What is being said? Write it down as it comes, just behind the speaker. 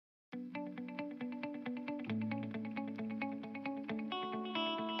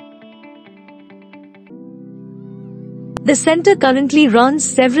The center currently runs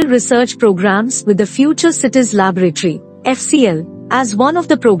several research programs with the Future Cities Laboratory, FCL, as one of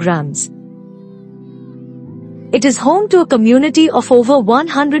the programs. It is home to a community of over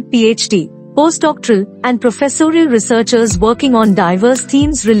 100 PhD, postdoctoral, and professorial researchers working on diverse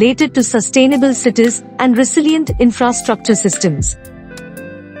themes related to sustainable cities and resilient infrastructure systems.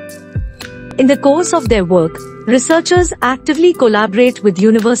 In the course of their work, researchers actively collaborate with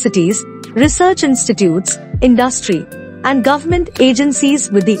universities, research institutes, industry, and government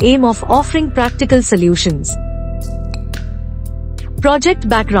agencies with the aim of offering practical solutions. Project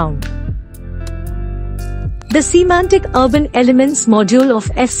background. The Semantic Urban Elements module of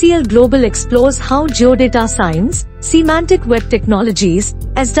FCL Global explores how geodata science, semantic web technologies,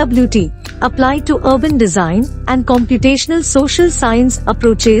 SWT, applied to urban design, and computational social science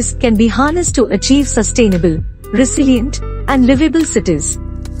approaches can be harnessed to achieve sustainable, resilient, and livable cities.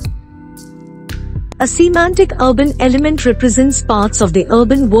 A semantic urban element represents parts of the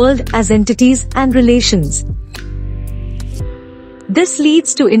urban world as entities and relations. This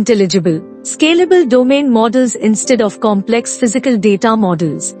leads to intelligible, scalable domain models instead of complex physical data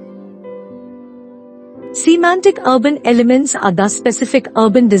models. Semantic urban elements are thus specific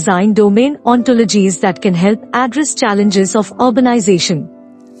urban design domain ontologies that can help address challenges of urbanization.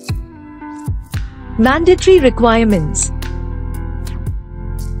 Mandatory requirements.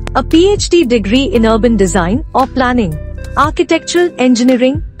 A PhD degree in urban design or planning, architectural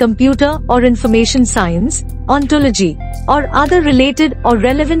engineering, computer or information science, ontology, or other related or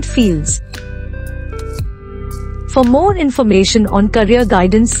relevant fields. For more information on career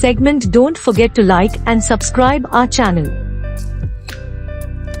guidance segment, don't forget to like and subscribe our channel.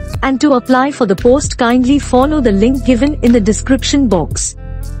 And to apply for the post, kindly follow the link given in the description box.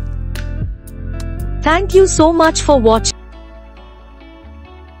 Thank you so much for watching.